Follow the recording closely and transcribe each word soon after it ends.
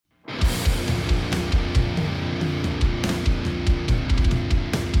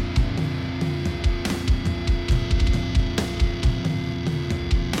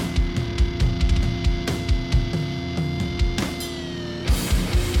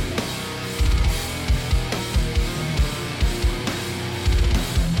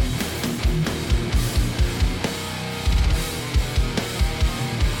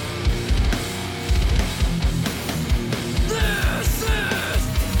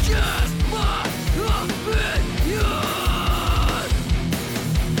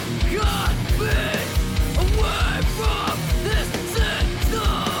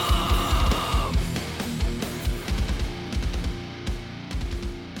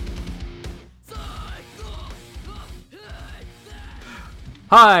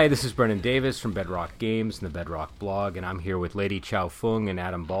Hi, this is Brennan Davis from Bedrock Games and the Bedrock blog, and I'm here with Lady Chow Fung and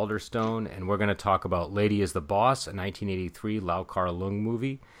Adam Balderstone, and we're going to talk about Lady is the Boss, a 1983 Lau Kar-leung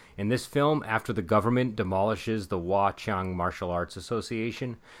movie. In this film, after the government demolishes the Hua Chiang Martial Arts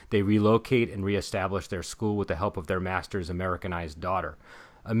Association, they relocate and reestablish their school with the help of their master's Americanized daughter.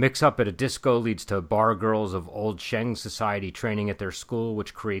 A mix-up at a disco leads to bar girls of Old Sheng society training at their school,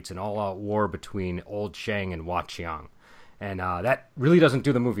 which creates an all-out war between Old Sheng and Hua Chiang. And that really doesn't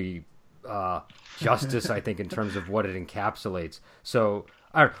do the movie justice, I think, in terms of what it encapsulates. So,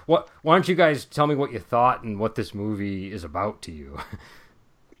 why don't you guys tell me what you thought and what this movie is about to you?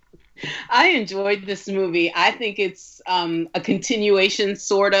 I enjoyed this movie. I think it's a continuation,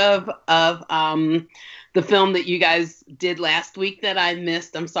 sort of the film that you guys did last week that I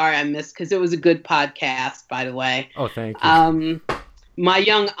missed. I'm sorry I missed, because it was a good podcast, by the way. Oh, thank you. My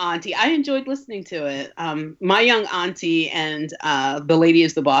Young Auntie, I enjoyed listening to it. My Young Auntie and The Lady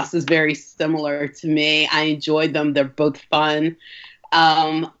is the Boss is very similar to me. I enjoyed them. They're both fun.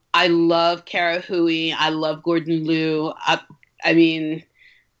 I love Kara Hui. I love Gordon Liu. I mean,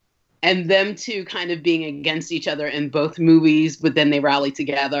 and them two kind of being against each other in both movies, but then they rally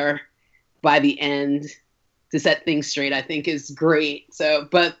together by the end to set things straight, I think is great. So,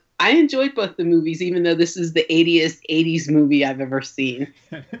 but I enjoyed both the movies, even though this is the 80s movie I've ever seen.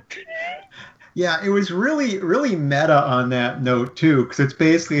 Yeah, it was really, really meta on that note, too, because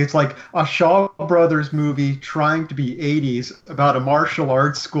it's like a Shaw Brothers movie trying to be 80s about a martial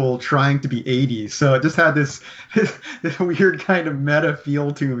arts school trying to be 80s. So it just had this weird kind of meta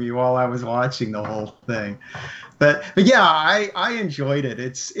feel to me while I was watching the whole thing. But yeah, I enjoyed it.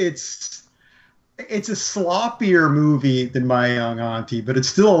 It's a sloppier movie than My Young Auntie, but it's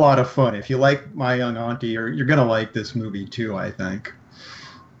still a lot of fun. If you like My Young Auntie, you're gonna like this movie too, I think.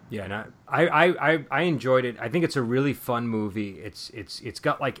 Yeah, and I enjoyed it. I think it's a really fun movie. It's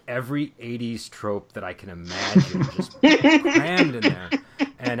got like every 80s trope that I can imagine just crammed in there.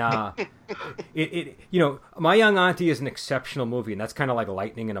 And My Young Auntie is an exceptional movie, and that's kind of like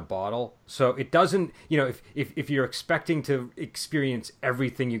lightning in a bottle. So it doesn't, if you're expecting to experience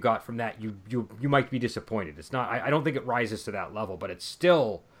everything you got from that, you might be disappointed. It's not. I don't think it rises to that level, but it's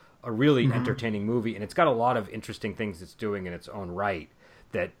still a really entertaining movie, and it's got a lot of interesting things it's doing in its own right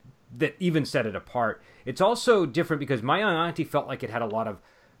that even set it apart. It's also different because My Young Auntie felt like it had a lot of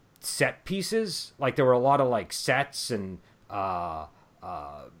set pieces. Like there were a lot of like sets and sort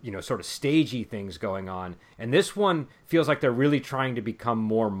of stagey things going on. And this one feels like they're really trying to become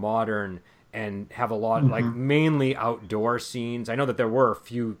more modern and have a lot like mainly outdoor scenes. I know that there were a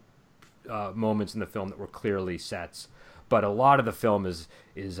few moments in the film that were clearly sets, but a lot of the film is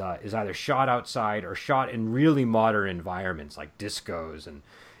either shot outside or shot in really modern environments like discos and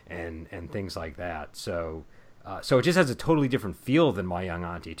things like that. So it just has a totally different feel than My Young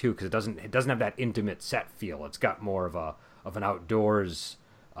Auntie too, because it doesn't have that intimate set feel. It's got more of an outdoors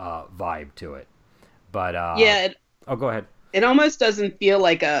vibe to it. But go ahead. It almost doesn't feel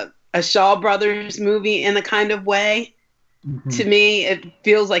like a Shaw Brothers movie in a kind of way. To me, it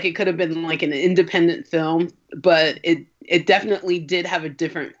feels like it could have been like an independent film, but it definitely did have a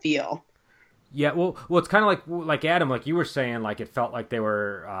different feel. Yeah, well, it's kind of like Adam, like you were saying, like it felt like they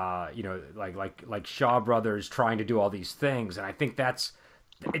were, like Shaw Brothers trying to do all these things, and I think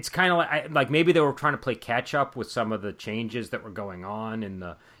it's kind of like maybe they were trying to play catch up with some of the changes that were going on in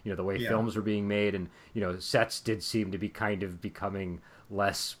the way films were being made, and sets did seem to be kind of becoming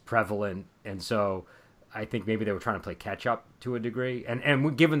less prevalent, and so I think maybe they were trying to play catch up to a degree,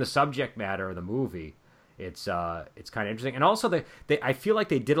 and given the subject matter of the movie, it's kind of interesting, and also they I feel like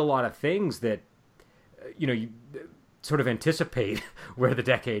they did a lot of things that you sort of anticipate where the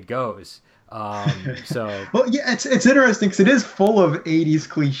decade goes. So well, yeah, it's interesting because it is full of 80s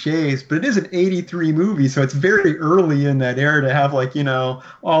cliches, but it is an 83 movie, so it's very early in that era to have like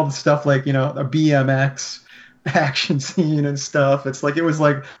all the stuff like a BMX action scene and stuff. It was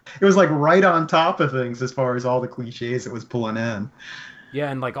like right on top of things as far as all the cliches it was pulling in. Yeah,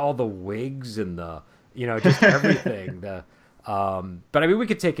 and like all the wigs and the just everything. But I mean, we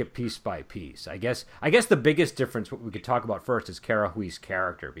could take it piece by piece. I guess the biggest difference, what we could talk about first, is Kara Hui's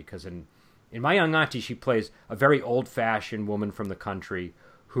character, because in My Young Auntie, she plays a very old-fashioned woman from the country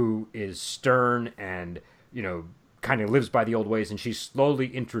who is stern and kind of lives by the old ways, and she's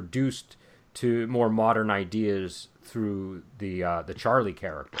slowly introduced to more modern ideas through the Charlie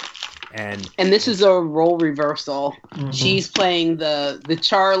character. And this is a role reversal. She's playing the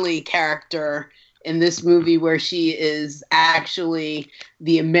Charlie character in this movie, where she is actually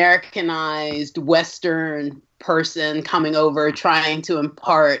the Americanized Western person coming over, trying to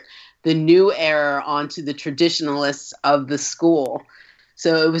impart the new era onto the traditionalists of the school.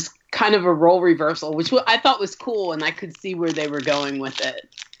 So it was kind of a role reversal, which I thought was cool, and I could see where they were going with it.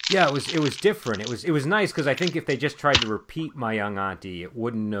 Yeah, it was different. It was nice because I think if they just tried to repeat My Young Auntie, it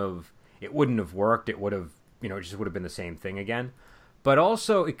wouldn't have worked. It would have, it just would have been the same thing again. But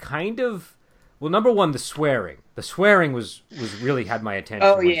also, it kind of, well, number one, the swearing was really had my attention.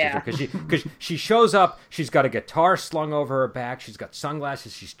 Oh yeah, because she shows up, she's got a guitar slung over her back, she's got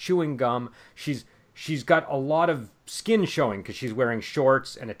sunglasses, she's chewing gum, she's got a lot of skin showing because she's wearing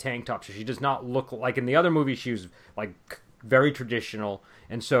shorts and a tank top, so she does not look like in the other movie she was like very traditional,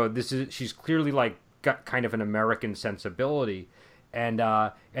 and so she's clearly like got kind of an American sensibility, and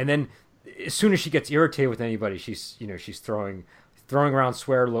then as soon as she gets irritated with anybody, she's throwing around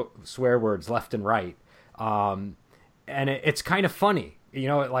swear words left and right, and it's kind of funny, it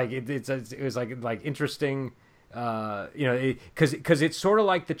was like interesting, because it's sort of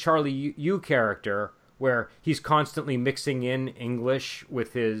like the Charlie Yu character where he's constantly mixing in English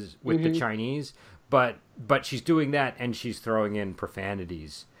with the Chinese, but she's doing that and she's throwing in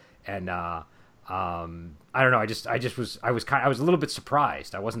profanities, and I don't know, I was a little bit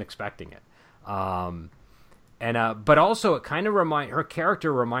surprised. I wasn't expecting it. But also it kind of her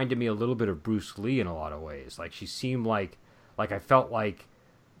character reminded me a little bit of Bruce Lee in a lot of ways. Like she seemed like I felt like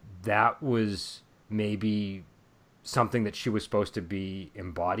that was maybe something that she was supposed to be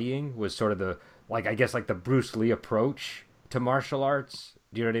embodying, was sort of the, like, I guess like the Bruce Lee approach to martial arts.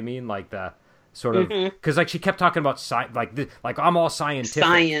 Do you know what I mean? Like the sort of, because like she kept talking about like I'm all scientific.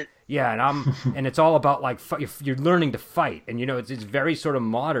 Science. Yeah, and it's all about like you're learning to fight, and it's very sort of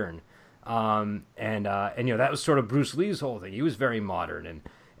modern. And that was sort of Bruce Lee's whole thing. He was very modern,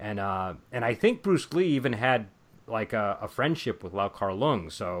 and I think Bruce Lee even had like a friendship with Lau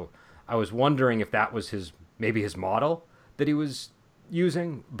Kar-leung. So I was wondering if that was maybe his model that he was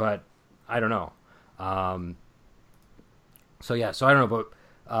using, but I don't know. So I don't know, but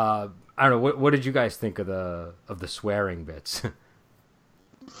I don't know. What did you guys think of the swearing bits?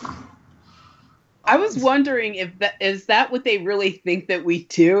 I was wondering if is that what they really think that we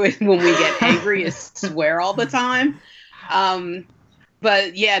do when we get angry is swear all the time.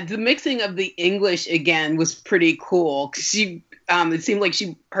 But yeah, the mixing of the English again was pretty cool. 'Cause she, it seemed like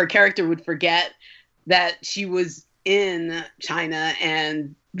her character would forget that she was in China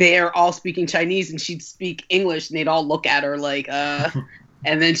and they're all speaking Chinese, and she'd speak English, and they'd all look at her like,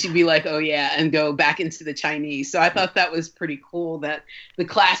 and then she'd be like, oh yeah, and go back into the Chinese. So I thought that was pretty cool that the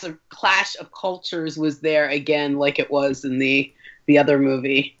clash of cultures was there again, like it was in the other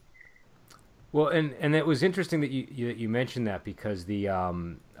movie. Well, and it was interesting that you mentioned that, because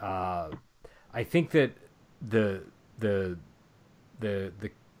I think that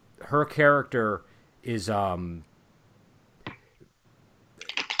her character is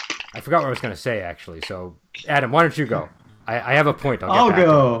I forgot what I was going to say, actually. So, Adam, why don't you go? I have a point. I'll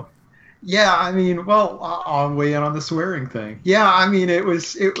go. Yeah, I mean, well, I'll weigh in on the swearing thing. Yeah, I mean, it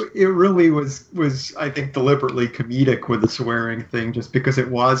really was I think deliberately comedic with the swearing thing, just because it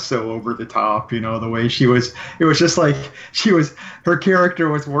was so over the top. The way it was just like her character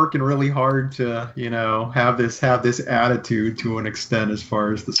was working really hard to have this attitude to an extent as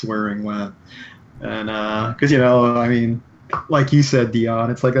far as the swearing went, and because I mean, like you said,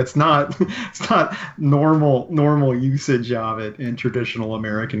 Dion, it's like it's not normal usage of it in traditional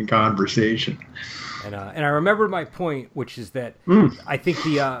American conversation. And I remembered my point, which is that I think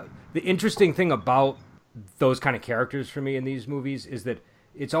the interesting thing about those kind of characters for me in these movies is that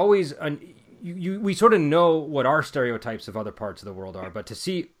it's always we sort of know what our stereotypes of other parts of the world are, but to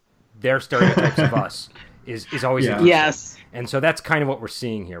see their stereotypes of us is always interesting. Yes. And so that's kind of what we're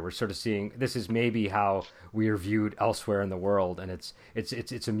seeing here. We're sort of seeing this is maybe how we are viewed elsewhere in the world, and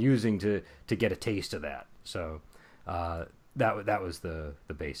it's amusing to get a taste of that. So that was the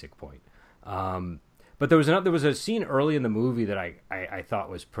basic point. But there was a scene early in the movie that I thought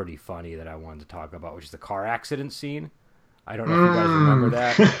was pretty funny that I wanted to talk about, which is the car accident scene. I don't know if you guys remember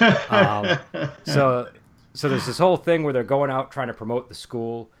that. So there's this whole thing where they're going out trying to promote the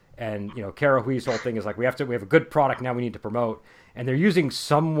school. And Kara Hui's whole thing is like we have a good product now we need to promote, and they're using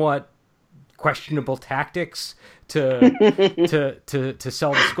somewhat questionable tactics to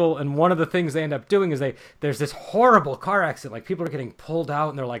sell the school. And one of the things they end up doing is there's this horrible car accident, like people are getting pulled out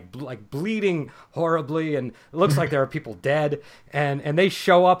and they're like bleeding horribly, and it looks like there are people dead, and they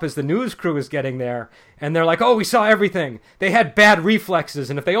show up as the news crew is getting there, and they're like, oh, we saw everything. They had bad reflexes,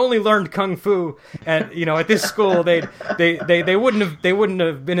 and if they only learned kung fu at this school, they wouldn't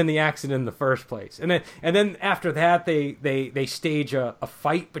have been in the accident in the first place. And then after that, they stage a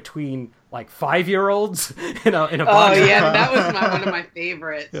fight between like 5-year-olds in a oh yeah, that was one of my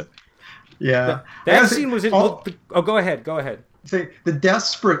favorites. Yeah, that scene was. Oh, go ahead. say the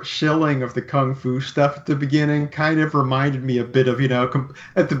desperate shilling of the kung fu stuff at the beginning kind of reminded me a bit of,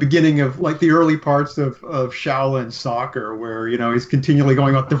 at the beginning of like the early parts of Shaolin soccer, where, he's continually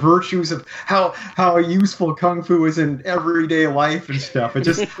going about the virtues of how useful kung fu is in everyday life and stuff. It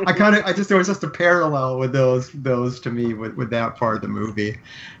just, there was just a parallel with those to me with that part of the movie.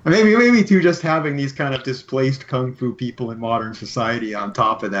 And maybe too, just having these kind of displaced kung fu people in modern society on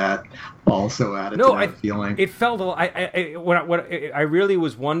top of that also added to that feeling. It felt I really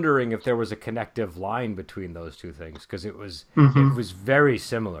was wondering if there was a connective line between those two things, because it was very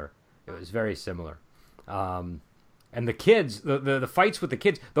similar. It was very similar. And the kids, the fights with the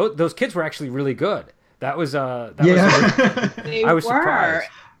kids, those kids were actually really good. I was surprised.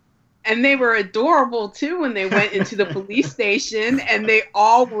 And they were adorable too when they went into the police station, and they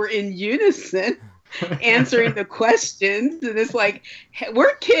all were in unison answering the questions. And it's like,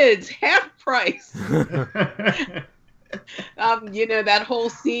 we're kids, half price. That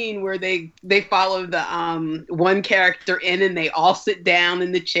whole scene where they follow the one character in, and they all sit down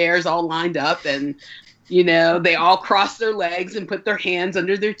in the chairs all lined up, and they all cross their legs and put their hands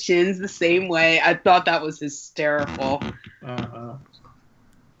under their chins the same way. I thought that was hysterical.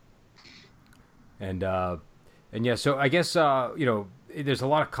 And yeah, so I guess there's a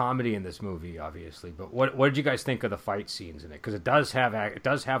lot of comedy in this movie, obviously. But what did you guys think of the fight scenes in it? Because it does have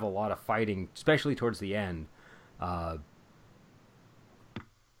a lot of fighting, especially towards the end.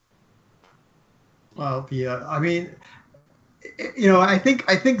 Well, yeah, I mean, I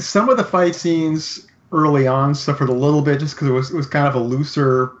think some of the fight scenes early on suffered a little bit just because it was kind of a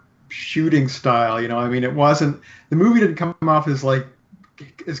looser shooting style. I mean, the movie didn't come off as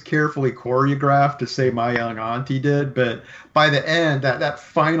carefully choreographed as say My Young Auntie did, but by the end, that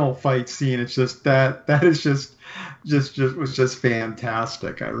final fight scene, it's just that is just was just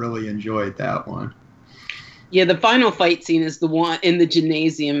fantastic. I really enjoyed that one. Yeah, the final fight scene is the one in the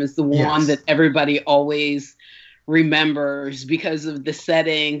gymnasium, is the one that everybody always remembers because of the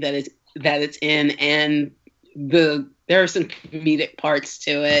setting that it's in, and there are some comedic parts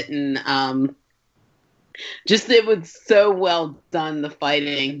to it, and it was so well done, the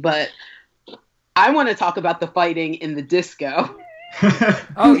fighting. But I want to talk about the fighting in the disco.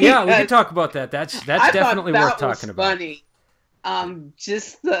 Oh yeah, we can talk about that. That's definitely worth talking about. Funny.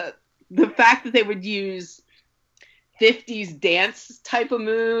 Just the fact that they would use 50s dance type of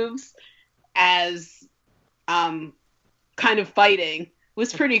moves as kind of fighting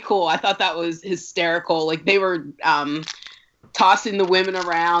was pretty cool. I thought that was hysterical. Like they were tossing the women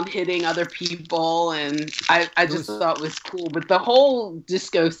around, hitting other people, and I just thought it was cool. But the whole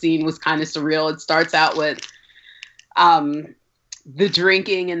disco scene was kind of surreal. It starts out with the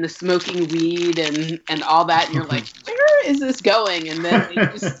drinking and the smoking weed and all that, and you're like, where is this going? And then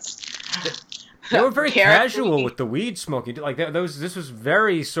they were very casual with the weed smoking. Like this was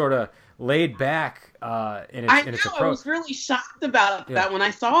very sort of laid back in its approach. I was really shocked about that when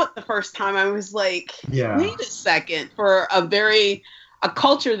I saw it the first time. I was like, wait a second, for a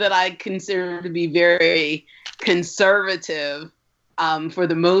culture that I consider to be very conservative, for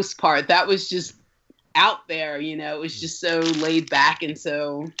the most part, that was just out there. It was just so laid back, and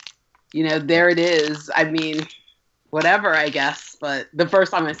so there it is. I mean, whatever, I guess. But the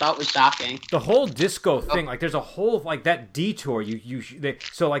first time I saw it was shocking. The whole disco thing, like there's a whole that detour.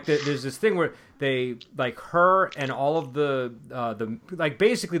 There's this thing where they her and all of the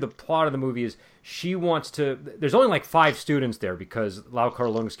basically the plot of the movie is she wants to. There's only 5 students there because Lau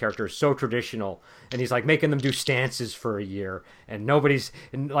Kar-leung's character is so traditional, and he's making them do stances for a year, and nobody's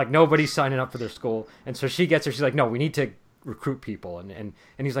signing up for their school, and so she gets her. She's like, no, we need to recruit people, and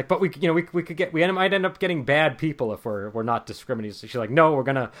he's like, but we might end up getting bad people if we're not discriminating. So she's like, no, we're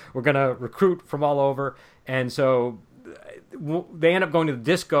gonna recruit from all over, and so they end up going to the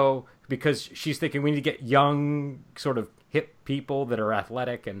disco because she's thinking we need to get young, sort of hip people that are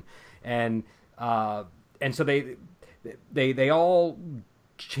athletic, and so they all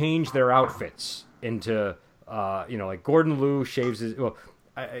change their outfits into Gordon Liu shaves his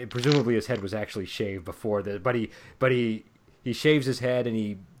presumably his head was actually shaved before but he shaves his head, and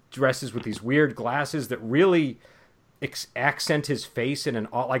he dresses with these weird glasses that really accent his face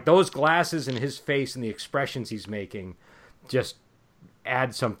those glasses and his face and the expressions he's making just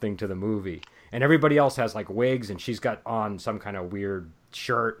add something to the movie. And everybody else has wigs, and she's got on some kind of weird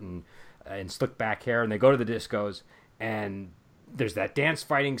shirt and slick back hair, and they go to the discos, and there's that dance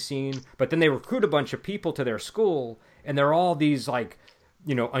fighting scene, but then they recruit a bunch of people to their school, and they're all these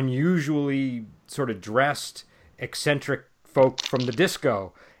unusually sort of dressed eccentric folk from the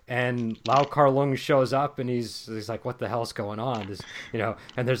disco, and Lau Kar-leung shows up, and he's like, what the hell's going on?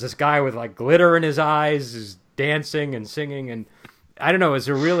 And there's this guy with glitter in his eyes who's dancing and singing, and I don't know. It's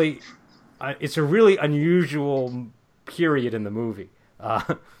a really unusual period in the movie.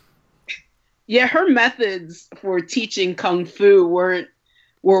 Yeah, her methods for teaching kung fu were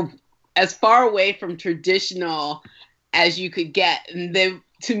as far away from traditional as you could get, and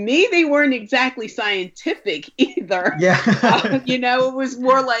to me they weren't exactly scientific either. Yeah. It was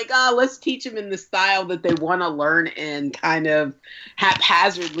more like, let's teach them in the style that they want to learn in, kind of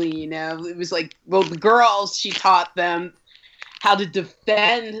haphazardly. It was like, well, the girls, she taught them how to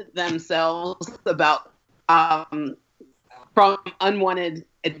defend themselves from unwanted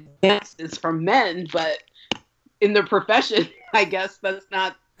advances from men, but in their profession, I guess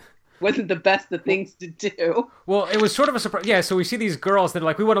wasn't the best of things to do. Well, it was sort of a surprise. Yeah, so we see these girls that are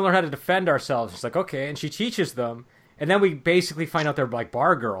like, we want to learn how to defend ourselves. It's like, okay, and she teaches them, and then we basically find out they're like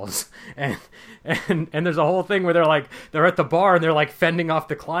bar girls, and there's a whole thing where they're at the bar and they're like fending off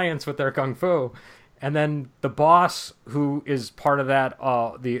the clients with their kung fu, and then the boss, who is part of that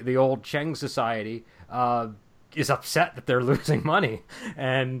the old Cheng Society, is upset that they're losing money,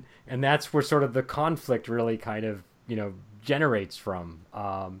 and that's where sort of the conflict really kind of generates from.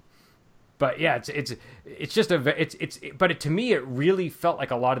 But yeah, but to me it really felt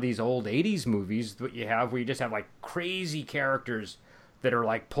like a lot of these old 80s movies that you have, where you just have like crazy characters that are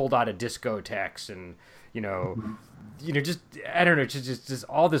like pulled out of discotheques, and just I don't know, just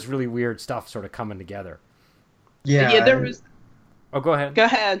all this really weird stuff sort of coming together. Yeah, there was. Oh, go ahead. Go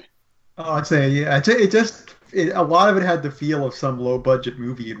ahead. Oh, I'd say a lot of it had the feel of some low budget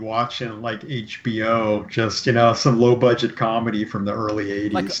movie you'd watch in like HBO, just some low budget comedy from the early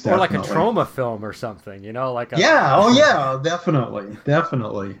 80s, or like a trauma film or something,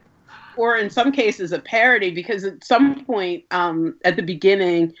 definitely. Or in some cases a parody, because at some point at the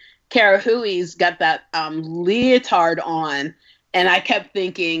beginning, Cara Huey's got that leotard on, and I kept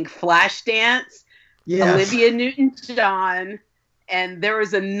thinking Flashdance, yes. Olivia Newton-John, and there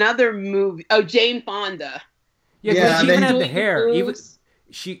was another movie. Oh, Jane Fonda. Yeah, she even had the hair. Even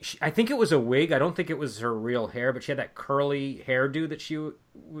she, I think it was a wig. I don't think it was her real hair, but she had that curly hairdo that she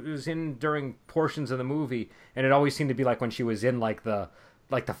was in during portions of the movie, and it always seemed to be like when she was in like the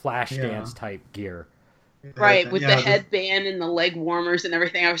Flashdance type gear. Right, with the headband and the leg warmers and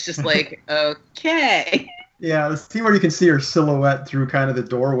everything. I was just like, okay. Yeah, the scene where you can see her silhouette through kind of the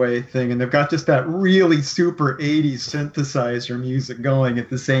doorway thing, and they've got just that really super 80s synthesizer music going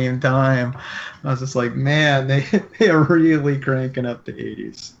at the same time. I was just like, man, they are really cranking up the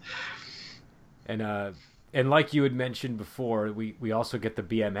 80s. And like you had mentioned before, we also get the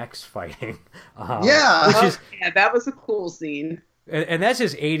BMX fighting. Yeah, that was a cool scene. And that's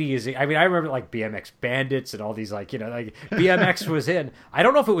just 80s. I mean, I remember like BMX Bandits and all these like BMX was in. I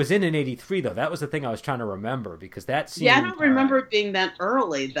don't know if it was in 83 though. That was the thing I was trying to remember, because that scene. Yeah, I don't remember it being that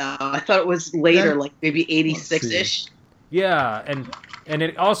early though. I thought it was later, like maybe 86-ish. Yeah, and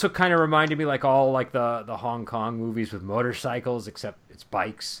it also kind of reminded me like all like the Hong Kong movies with motorcycles, except it's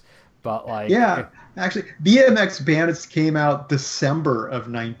bikes. But like, actually, BMX Bandits came out December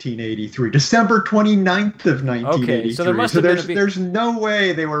of 1983, December 29th of 1983. Okay, so there's no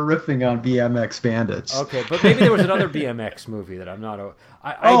way they were riffing on BMX Bandits. Okay, but maybe there was another BMX movie that I'm not.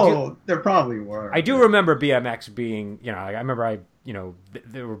 There probably were. I do remember BMX being, I remember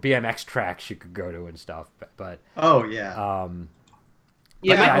there were BMX tracks you could go to and stuff, but. Oh yeah.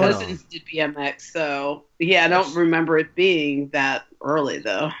 Yeah, my cousins did BMX, so I don't remember it being that early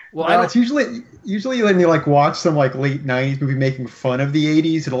though. Well, it's usually when you like watch some like late 90s movie making fun of the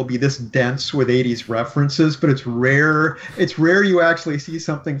 80s, it'll be this dense with 80s references, but it's rare you actually see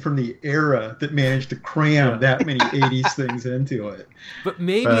something from the era that managed to cram that many 80s things into it. But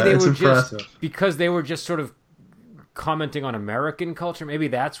maybe they were impressive. Just because they were just sort of commenting on American culture. Maybe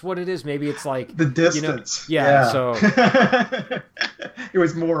that's what it is. Maybe it's like the distance. So it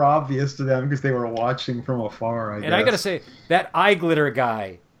was more obvious to them because they were watching from afar. I guess. I gotta say, that eye glitter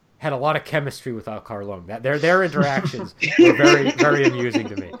guy had a lot of chemistry with Al Carlone. That their interactions were very, very amusing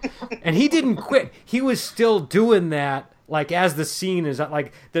to me. And he didn't quit. He was still doing that. Like as the scene is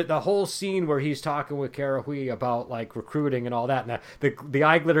like the whole scene where he's talking with Cara Hui about like recruiting and all that, and the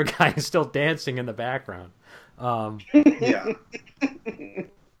eye glitter guy is still dancing in the background. Yeah.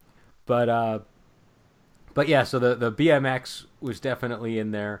 But yeah, so the BMX was definitely in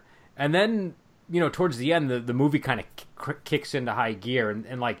there, and then towards the end the movie kind of kicks into high gear,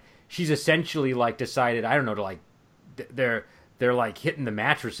 and like she's essentially like decided, I don't know, to like they're like hitting the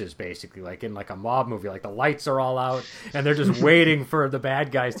mattresses basically, like in like a mob movie, like the lights are all out and they're just waiting for the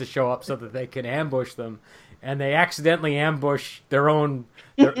bad guys to show up so that they can ambush them, and they accidentally ambush their own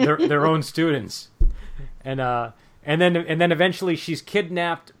students. And and then eventually she's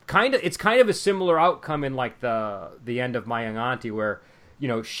kidnapped. It's kind of a similar outcome in like the end of My Young Auntie, where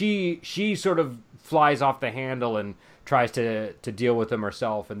she sort of flies off the handle and tries to deal with them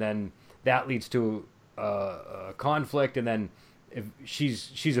herself, and then that leads to a conflict, and then if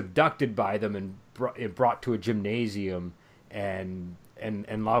she's abducted by them and brought to a gymnasium, and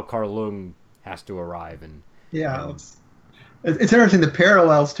Lau Kar-leung has to arrive, and it's interesting, the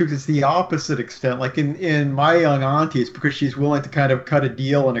parallels too, 'cause it's the opposite extent. Like in My Young Auntie, it's because she's willing to kind of cut a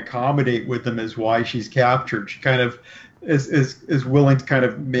deal and accommodate with them is why she's captured. She kind of is willing to kind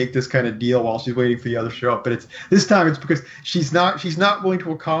of make this kind of deal while she's waiting for the other to show up. But this time it's because she's not willing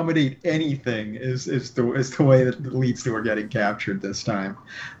to accommodate anything is the way that leads to her getting captured this time.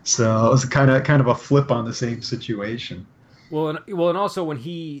 So it's kind of a flip on the same situation. Well, and also when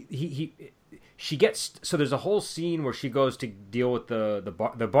she gets, so there's a whole scene where she goes to deal with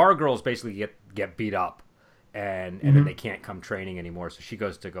the bar girls basically get beat up, and then they can't come training anymore. So she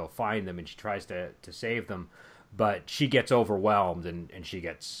goes to go find them, and she tries to save them, but she gets overwhelmed and she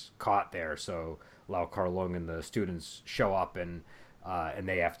gets caught there. So Lau Kar-leung and the students show up, and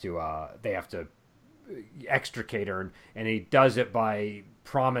they have to extricate her, and he does it by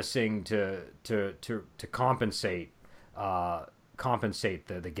promising to compensate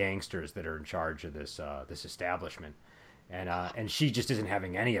the gangsters that are in charge of this establishment, and she just isn't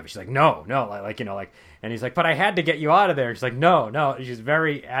having any of it. She's like, no, and he's like, but I had to get you out of there. And she's like, no. She's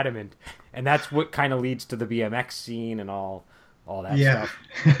very adamant, and that's what kind of leads to the BMX scene and all that stuff.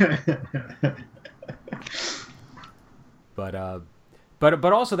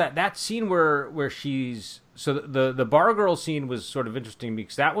 But also that scene where she's, so the bar girl scene was sort of interesting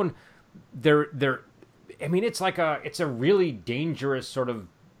because that one, they're I mean, it's a really dangerous sort of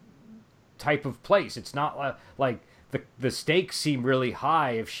type of place. It's not like the stakes seem really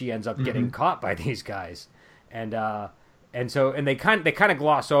high if she ends up getting caught by these guys, and they kind of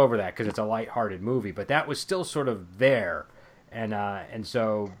gloss over that because it's a lighthearted movie, but that was still sort of there, and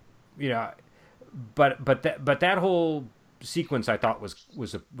so but that whole sequence I thought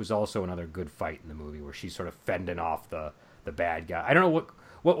was also another good fight in the movie where she's sort of fending off the bad guy. I don't know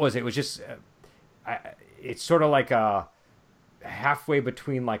what was it. It was just. It's sort of like a halfway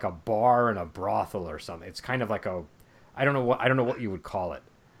between like a bar and a brothel or something. It's kind of like I don't know what you would call it,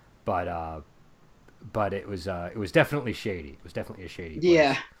 but it was definitely shady. It was definitely a shady place.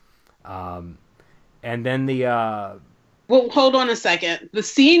 Yeah. And then well, hold on a second. The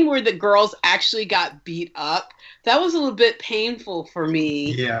scene where the girls actually got beat up, that was a little bit painful for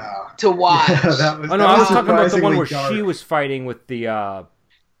me. To watch. Yeah, I was talking about the one where she was fighting with the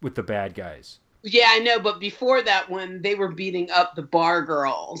bad guys. Yeah, I know, but before that, when they were beating up the bar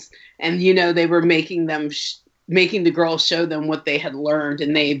girls, and they were making them making the girls show them what they had learned,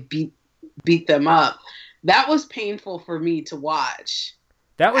 and they beat them up. That was painful for me to watch.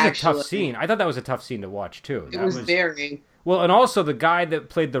 That was a tough scene. I thought that was a tough scene to watch too. It was very well, and also the guy that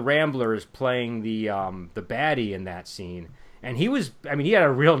played the Rambler is playing the baddie in that scene, and he had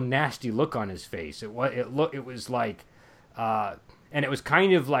a real nasty look on his face. It was like, and it was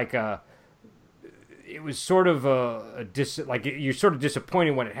kind of like it was sort of you're sort of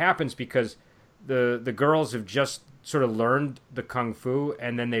disappointed when it happens because the girls have just sort of learned the kung fu,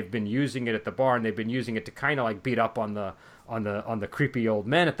 and then they've been using it at the bar, and they've been using it to kind of like beat up on the creepy old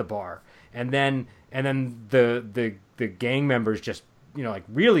men at the bar, and then the gang members just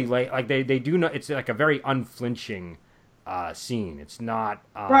really like they do not. It's like a very unflinching scene. It's not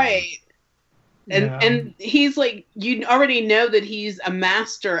right. And he's like, you already know that he's a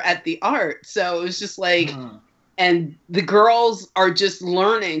master at the art. So it was just like, and the girls are just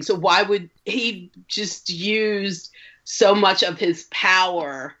learning. So why would he just use so much of his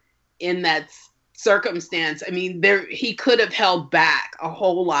power in that circumstance? I mean, he could have held back a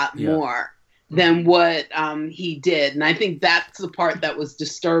whole lot more than what he did. And I think that's the part that was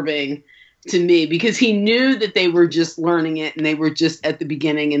disturbing to me, because he knew that they were just learning it and they were just at the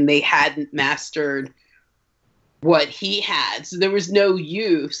beginning and they hadn't mastered what he had. So there was no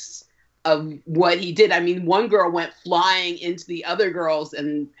use of what he did. I mean, one girl went flying into the other girls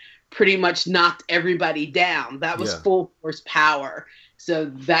and pretty much knocked everybody down. That was full force power. So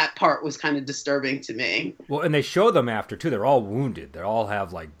that part was kind of disturbing to me. Well, and they show them after too. They're all wounded. They all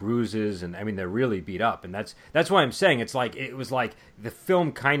have like bruises, and I mean they're really beat up. And that's why I'm saying it was like the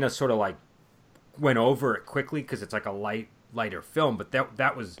film kind of sort of like went over it quickly because it's like a lighter film, but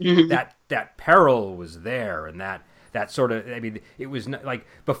that was that peril was there, and that sort of, I mean, it was not, like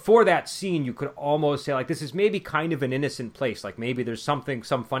before that scene you could almost say like this is maybe kind of an innocent place, like maybe there's some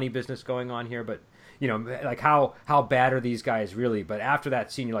funny business going on here, but like how bad are these guys really? But after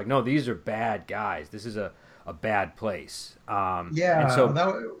that scene you're like, no, these are bad guys. This is a a bad place. Yeah. And so,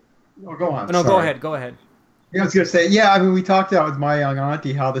 go on. no, Sorry. go ahead. Yeah, I was gonna say, yeah. I mean, we talked about with my young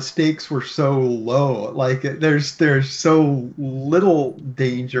auntie how the stakes were so low. Like, there's so little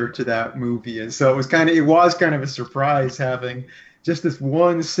danger to that movie, and so it was kind of a surprise having just this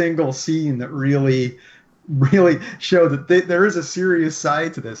one single scene that really showed that there is a serious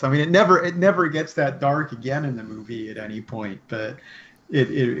side to this. I mean, it never gets that dark again in the movie at any point, but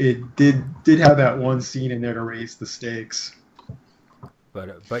it did have that one scene in there to raise the stakes.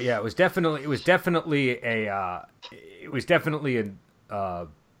 But yeah, it was definitely a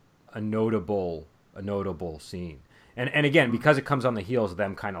notable scene. And again, because it comes on the heels of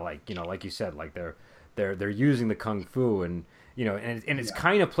them kind of like, like you said, like they're using the kung fu, and it's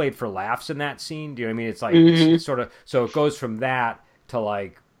kind of played for laughs in that scene. Do you know what I mean? It's like it's sort of, so it goes from that to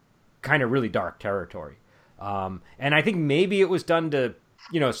like kind of really dark territory. And I think maybe it was done to,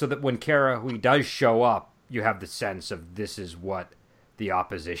 so that when Kara Hui does show up, you have the sense of this is what the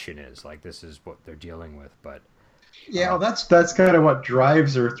opposition is, like this is what they're dealing with. But yeah, well, that's kind of what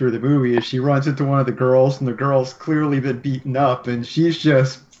drives her through the movie. Is she runs into one of the girls, and the girl's clearly been beaten up, and she's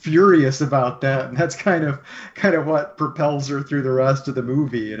just furious about that, and that's kind of what propels her through the rest of the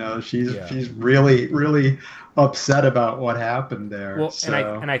movie. She's really upset about what happened there. Well, so.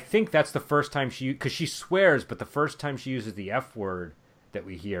 and I think that's the first time because she swears, but the first time she uses the F word that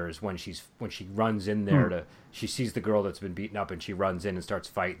we hear is when she runs in there she sees the girl that's been beaten up, and she runs in and starts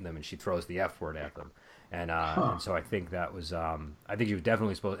fighting them, and she throws the F word at them. And so I think that was I think she was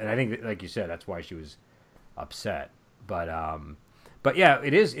definitely supposed, and I think like you said, that's why she was upset. But yeah,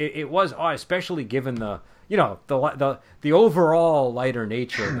 it was odd, especially given the the overall lighter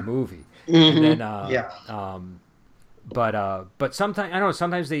nature of the movie. And then but sometimes, I don't know,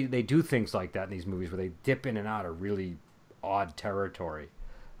 sometimes they do things like that in these movies where they dip in and out of really odd territory.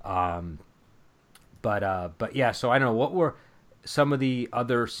 But yeah, so I don't know, what were some of the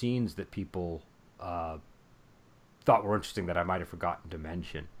other scenes that people thought were interesting that I might have forgotten to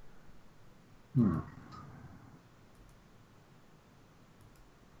mention?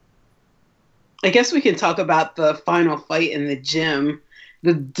 I guess we can talk about the final fight in the gym,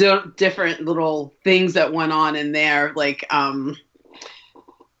 the different little things that went on in there. Like,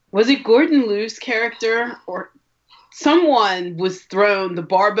 was it Gordon Liu's character or someone was thrown? The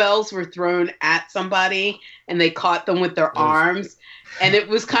barbells were thrown at somebody, and they caught them with their arms, and it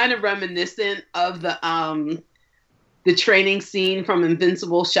was kind of reminiscent of the training scene from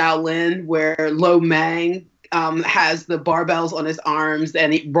Invincible Shaolin where Lo Mang has the barbells on his arms,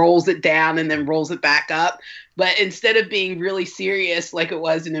 and he rolls it down and then rolls it back up. But instead of being really serious like it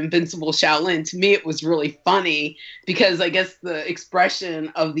was in Invincible Shaolin, to me it was really funny because I guess the expression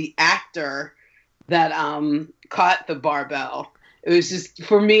of the actor that caught the barbell, it was just,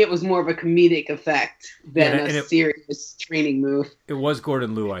 for me, it was more of a comedic effect than a serious training move. It was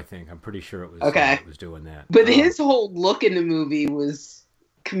Gordon Liu, I think. I'm pretty sure it was it was doing that. But his whole look in the movie was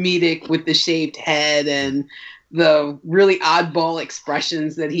comedic with the shaved head and the really oddball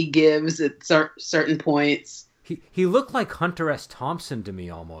expressions that he gives at certain points. He looked like Hunter S. Thompson to me,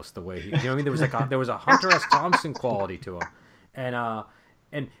 almost, the way he, I mean, there was a Hunter S. Thompson quality to him.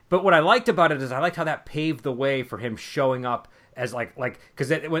 But what I liked about it is I liked how that paved the way for him showing up as like because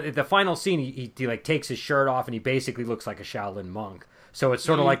at the final scene he like takes his shirt off and he basically looks like a Shaolin monk. So it's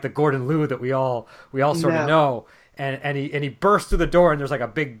sort of like the Gordon Liu that we all sort of know. And he bursts through the door, and there's like a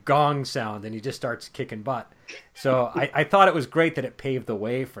big gong sound, and he just starts kicking butt. So I thought it was great that it paved the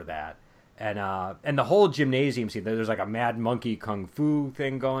way for that. And the whole gymnasium scene, there's like a mad monkey kung fu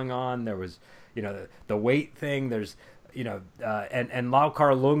thing going on. There was, the weight thing. There's, and Lau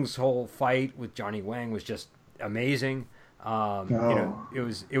Kar Leung's whole fight with Johnny Wang was just amazing. It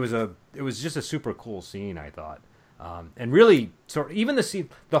was just a super cool scene, I thought. And really, even the scene,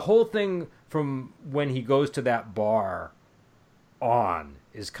 the whole thing from when he goes to that bar on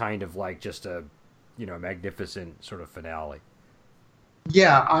is kind of like just a, magnificent sort of finale.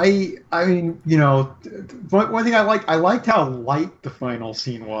 Yeah, I mean, one thing I liked how light the final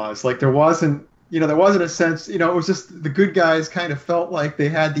scene was. Like there wasn't a sense, it was just the good guys kind of felt like they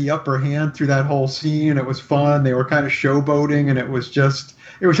had the upper hand through that whole scene, and it was fun. They were kind of showboating, and it was just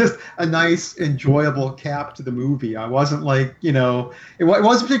a nice, enjoyable cap to the movie. I wasn't like, it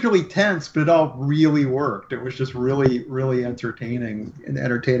wasn't particularly tense, but it all really worked. It was just really, really entertaining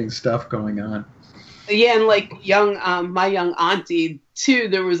stuff going on. Yeah, and like my young auntie too,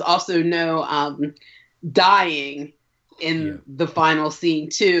 there was also no dying in the final scene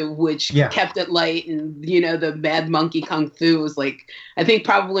too, which kept it light. And the Mad Monkey Kung Fu was like, I think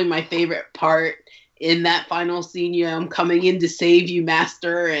probably my favorite part in that final scene, I'm coming in to save you,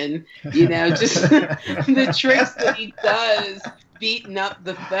 master, and just the tricks that he does beating up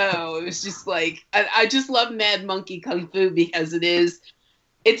the foe. It was just like I just love Mad Monkey Kung Fu because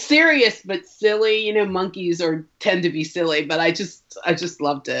it's serious but silly. Monkeys tend to be silly, but I just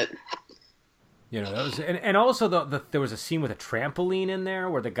loved it. That was, and also there was a scene with a trampoline in there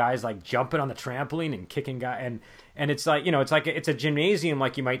where the guy's like jumping on the trampoline and kicking and it's like it's a gymnasium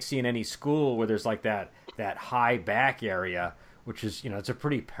like you might see in any school where there's like that high back area, which is it's a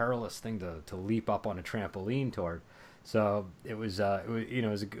pretty perilous thing to leap up on a trampoline toward. So it was a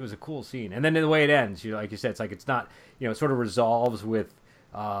cool scene, and then the way it ends, like you said, it's not it sort of resolves with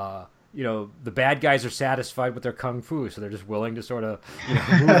the bad guys are satisfied with their kung fu, so they're just willing to sort of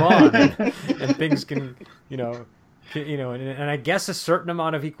move on, and things can and I guess a certain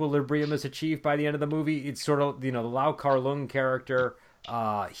amount of equilibrium is achieved by the end of the movie. It's sort of the Lau Kar-leung character,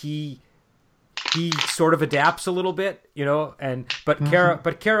 he sort of adapts a little bit, but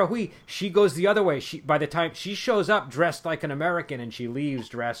Kara Hui, she goes the other way. By the time she shows up dressed like an American and she leaves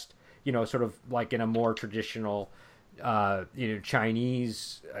dressed sort of like in a more traditional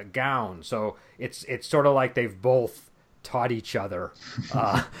Chinese gown. So it's sort of like they've both taught each other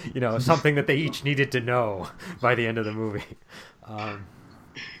something that they each needed to know by the end of the movie.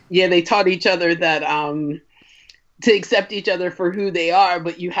 They taught each other that to accept each other for who they are,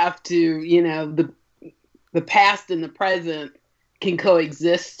 but you have to the past and the present can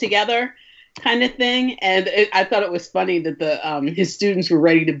coexist together, kind of thing. And I thought it was funny that his students were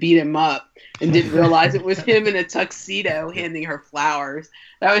ready to beat him up and didn't realize it was him in a tuxedo handing her flowers.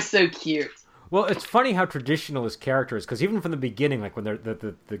 That was so cute. Well, it's funny how traditional his character is, because even from the beginning, like when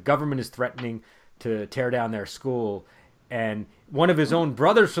the government is threatening to tear down their school, and one of his own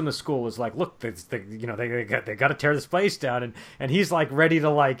brothers from the school is like, "Look, they got to tear this place down," and he's like ready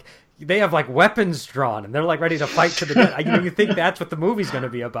to they have like weapons drawn and they're like ready to fight to the death. You think that's what the movie's going to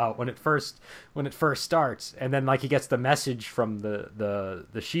be about when it first starts, and then like he gets the message from the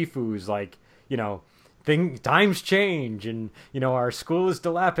Shifus like times change, and our school is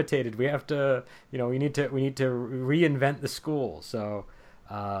dilapidated. We have to we need to reinvent the school. So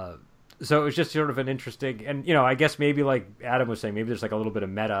it was just sort of an interesting, and I guess maybe like Adam was saying, maybe there's like a little bit of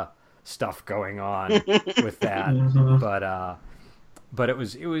meta stuff going on with that. Mm-hmm. But it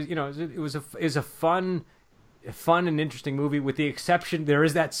was a fun and interesting movie, with the exception there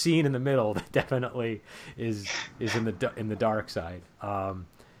is that scene in the middle that definitely is in the dark side.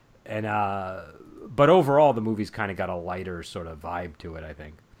 But overall, the movie's kind of got a lighter sort of vibe to it, I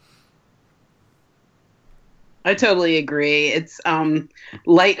think. I totally agree. It's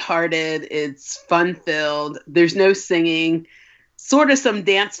lighthearted. It's fun-filled. There's no singing. Sort of some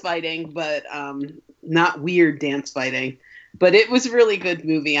dance fighting, but not weird dance fighting. But it was a really good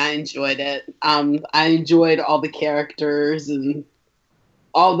movie. I enjoyed it. I enjoyed all the characters and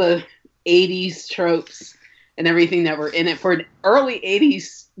all the 80s tropes and everything that were in it. For an early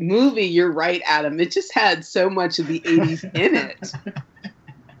 80s movie, you're right, Adam. It just had so much of the 80s in it.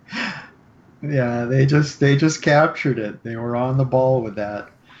 Yeah, they just captured it. They were on the ball with that.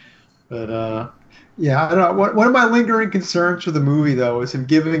 But yeah, I don't know. One of my lingering concerns for the movie, though, is him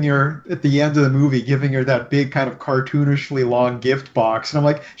giving her, at the end of the movie, giving her that big kind of cartoonishly long gift box. And I'm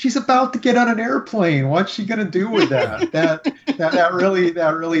like, she's about to get on an airplane. What's she going to do with that? that really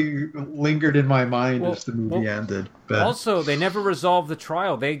lingered in my mind as the movie ended. But also, they never resolved the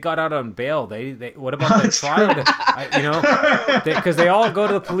trial. They got out on bail. They what about the trial? Because they all go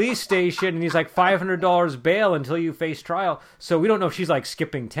to the police station, and he's like $500 bail until you face trial. So we don't know if she's like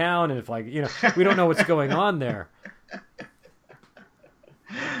skipping town, and if we don't know what's going on there.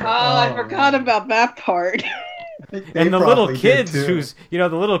 I forgot about that part. And the little kids, the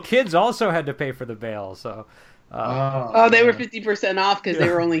little kids also had to pay for the bail. So. They were 50% off because they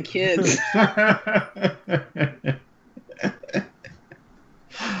were only kids.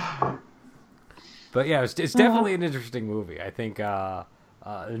 But yeah, it's definitely an interesting movie. I think, no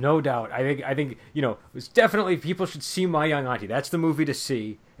doubt. I think it's definitely, people should see My Young Auntie. That's the movie to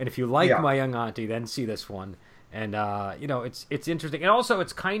see. And if you like My Young Auntie, then see this one. And it's interesting. And also,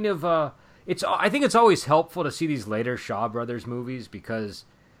 it's kind of I think it's always helpful to see these later Shaw Brothers movies, because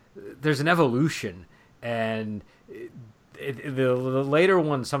there's an evolution. And the later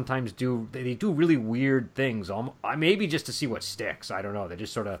ones sometimes do really weird things, maybe just to see what sticks. I don't know. They're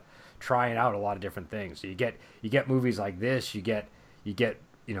just sort of trying out a lot of different things. So you get movies like this. You get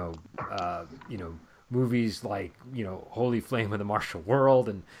movies like Holy Flame of the Martial World,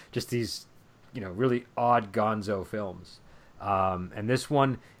 and just these really odd gonzo films. And this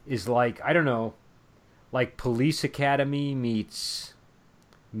one is like, I don't know, like Police Academy meets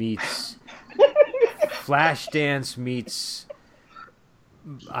Flashdance meets,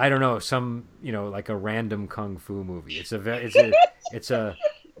 I don't know, some, like a random kung fu movie. It's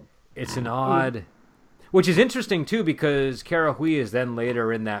an odd, which is interesting too, because Kara Hui is then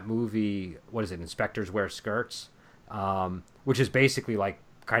later in that movie. What is it? Inspectors Wear Skirts, which is basically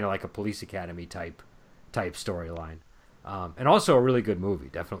kind of like a Police Academy type storyline, and also a really good movie.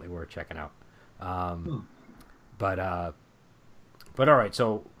 Definitely worth checking out. But all right,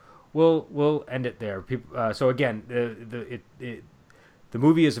 so we'll end it there. So again, the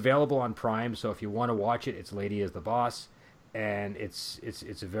movie is available on Prime. So if you want to watch it, it's Lady is the Boss, and it's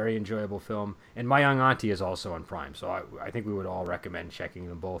a very enjoyable film. And My Young Auntie is also on Prime. So I think we would all recommend checking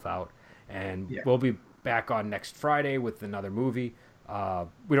them both out. And we'll be back on next Friday with another movie.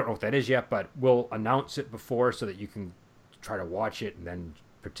 We don't know what that is yet, but we'll announce it before so that you can try to watch it and then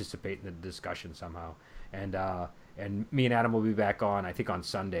participate in the discussion somehow. And me and Adam will be back on, I think, on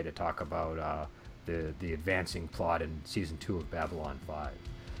Sunday to talk about the advancing plot in season 2 of Babylon 5.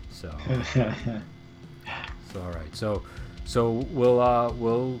 So, all right. So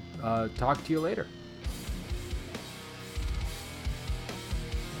we'll talk to you later.